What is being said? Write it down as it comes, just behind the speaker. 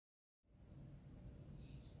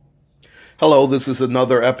Hello, this is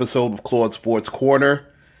another episode of Claude Sports Corner.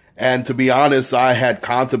 And to be honest, I had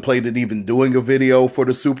contemplated even doing a video for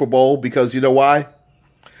the Super Bowl because you know why?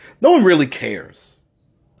 No one really cares.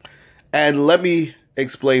 And let me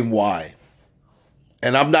explain why.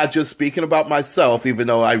 And I'm not just speaking about myself, even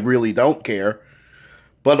though I really don't care,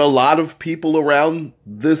 but a lot of people around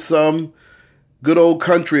this good old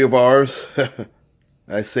country of ours.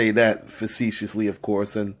 I say that facetiously, of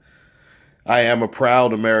course, and I am a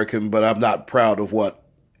proud American, but I'm not proud of what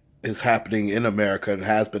is happening in America and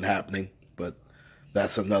has been happening. But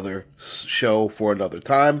that's another show for another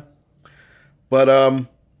time. But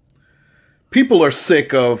people are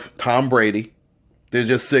sick of Tom Brady. They're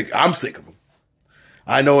just sick. I'm sick of him.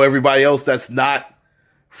 I know everybody else that's not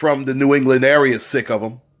from the New England area is sick of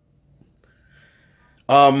him.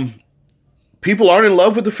 People aren't in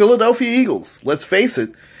love with the Philadelphia Eagles. Let's face it.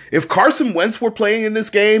 If Carson Wentz were playing in this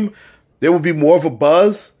game, there would be more of a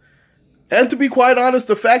buzz. And to be quite honest,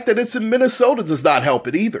 the fact that it's in Minnesota does not help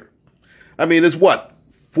it either. I mean, it's what,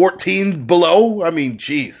 14 below? I mean,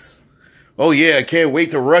 geez. Oh yeah, I can't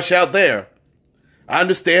wait to rush out there. I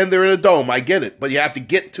understand they're in a dome. I get it. But you have to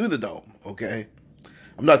get to the dome, okay?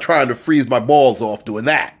 I'm not trying to freeze my balls off doing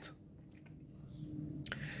that.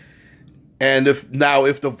 And if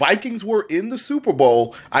the Vikings were in the Super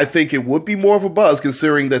Bowl, I think it would be more of a buzz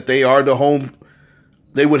considering that they are the home.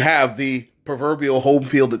 They would have the proverbial home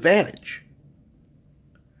field advantage.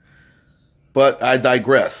 But I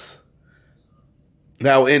digress.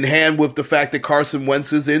 Now, in hand with the fact that Carson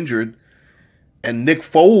Wentz is injured and Nick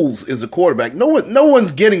Foles is a quarterback, no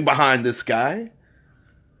one's getting behind this guy.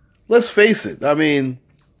 Let's face it. I mean,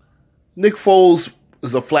 Nick Foles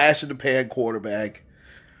is a flash-in-the-pan quarterback.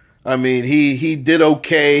 I mean, he did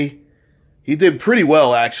okay. He did pretty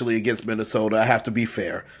well, actually, against Minnesota. I have to be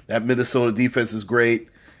fair. That Minnesota defense is great,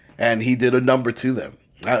 and he did a number to them.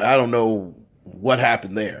 I don't know what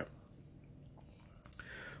happened there.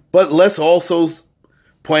 But let's also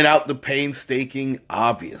point out the painstaking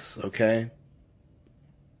obvious, okay?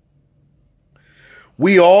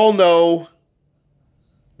 We all know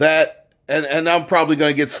that, and I'm probably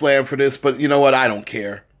going to get slammed for this, but you know what? I don't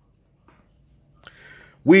care.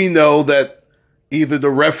 We know that either the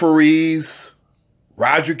referees,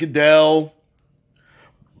 Roger Goodell,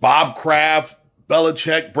 Bob Kraft,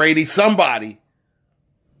 Belichick, Brady, somebody,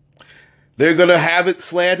 they're going to have it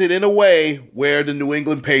slanted in a way where the New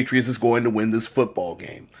England Patriots is going to win this football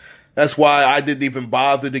game. That's why I didn't even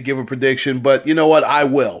bother to give a prediction, but you know what? I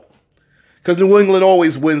will. Because New England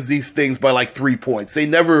always wins these things by like 3 points. They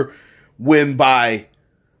never win by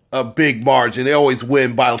a big margin. They always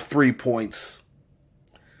win by 3 points.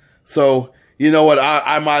 So, you know what?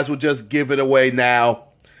 I might as well just give it away now.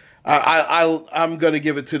 I'm going to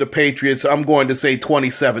give it to the Patriots. I'm going to say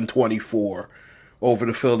 27-24 over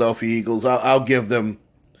the Philadelphia Eagles. I'll give them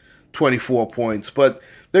 24 points. But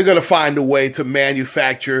they're going to find a way to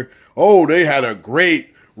manufacture, oh, they had a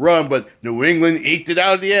great run, but New England eked it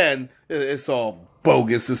out at the end. It's all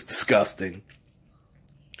bogus. It's disgusting.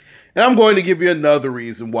 And I'm going to give you another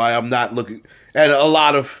reason why I'm not looking, and a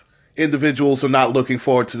lot of individuals are not looking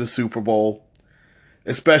forward to the Super Bowl,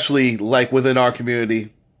 especially like within our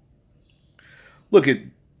community. Look at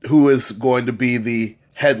who is going to be the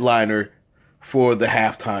headliner for the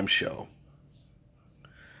halftime show.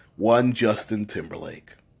 One Justin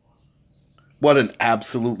Timberlake. What an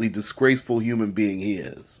absolutely disgraceful human being he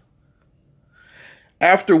is.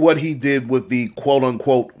 After what he did with the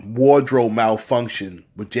quote-unquote wardrobe malfunction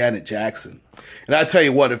with Janet Jackson. And I tell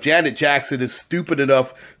you what, if Janet Jackson is stupid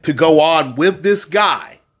enough to go on with this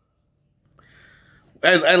guy,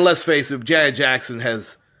 and let's face it, Janet Jackson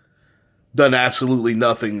has done absolutely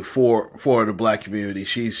nothing for the black community.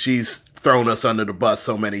 She's thrown us under the bus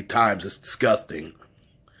so many times, it's disgusting.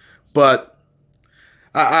 But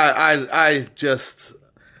I just...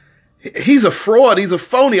 He's a fraud. He's a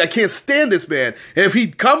phony. I can't stand this man. And if he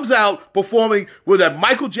comes out performing with that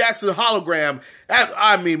Michael Jackson hologram,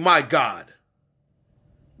 I mean, my God.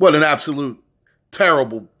 What an absolute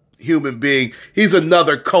terrible human being. He's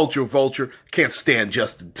another culture vulture. Can't stand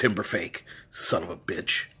Justin Timberlake. Son of a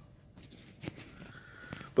bitch.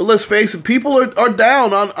 But let's face it, people are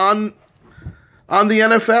down on the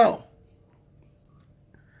NFL.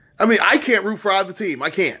 I mean, I can't root for either team. I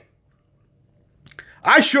can't.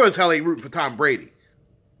 I sure as hell ain't rooting for Tom Brady.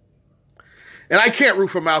 And I can't root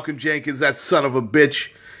for Malcolm Jenkins, that son of a bitch,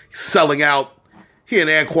 selling out. He and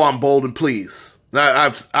Anquan Bolden, please.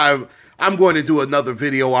 I'm going to do another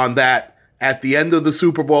video on that at the end of the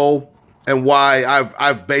Super Bowl and why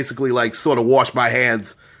I've basically like sort of washed my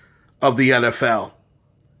hands of the NFL.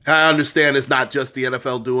 I understand it's not just the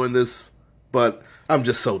NFL doing this. but I'm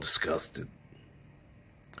just so disgusted.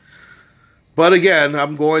 But again,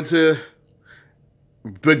 I'm going to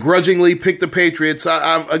begrudgingly pick the Patriots.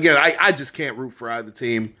 I just can't root for either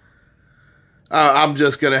team. I'm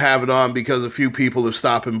just going to have it on because a few people are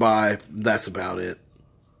stopping by. That's about it.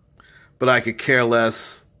 But I could care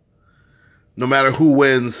less. No matter who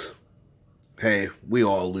wins, hey, we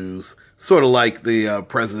all lose. Sort of like the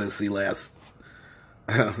presidency last.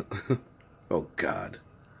 Oh, God.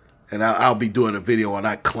 And I'll be doing a video on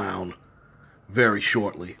that clown very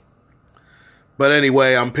shortly. But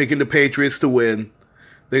anyway, I'm picking the Patriots to win.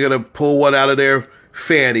 They're going to pull one out of their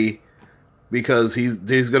fanny because he's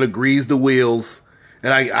going to grease the wheels.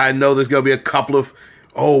 And I know there's going to be a couple of,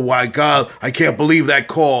 oh my God, I can't believe that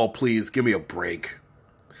call. Please, give me a break.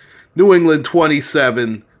 New England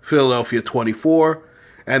 27, Philadelphia 24.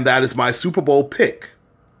 And that is my Super Bowl pick.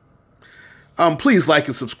 Please like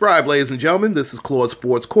and subscribe, ladies and gentlemen. This is Claude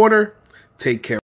Sports Corner. Take care.